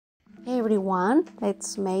Hey everyone,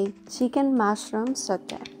 let's make chicken mushroom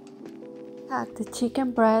saute. Cut the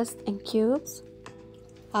chicken breast in cubes.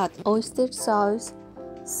 Add oyster sauce,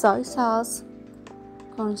 soy sauce,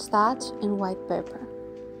 cornstarch and white pepper.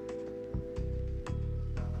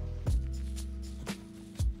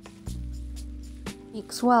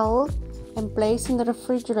 Mix well and place in the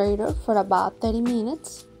refrigerator for about 30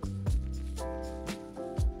 minutes.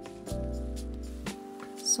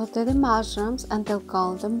 Saute the mushrooms until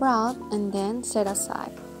golden brown and then set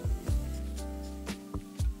aside.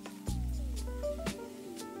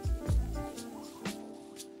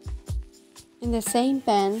 In the same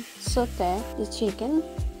pan, saute the chicken.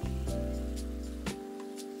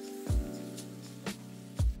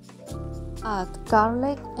 Add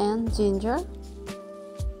garlic and ginger.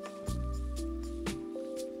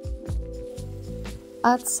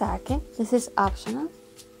 Add sake, this is optional.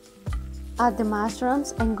 Add the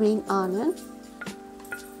mushrooms and green onion.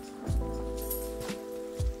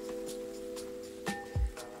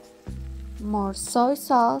 More soy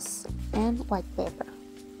sauce and white pepper.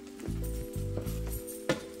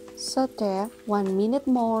 Saute 1 minute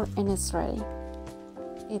more and it's ready.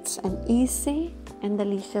 It's an easy and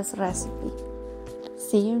delicious recipe.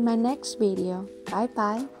 See you in my next video. Bye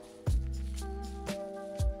bye.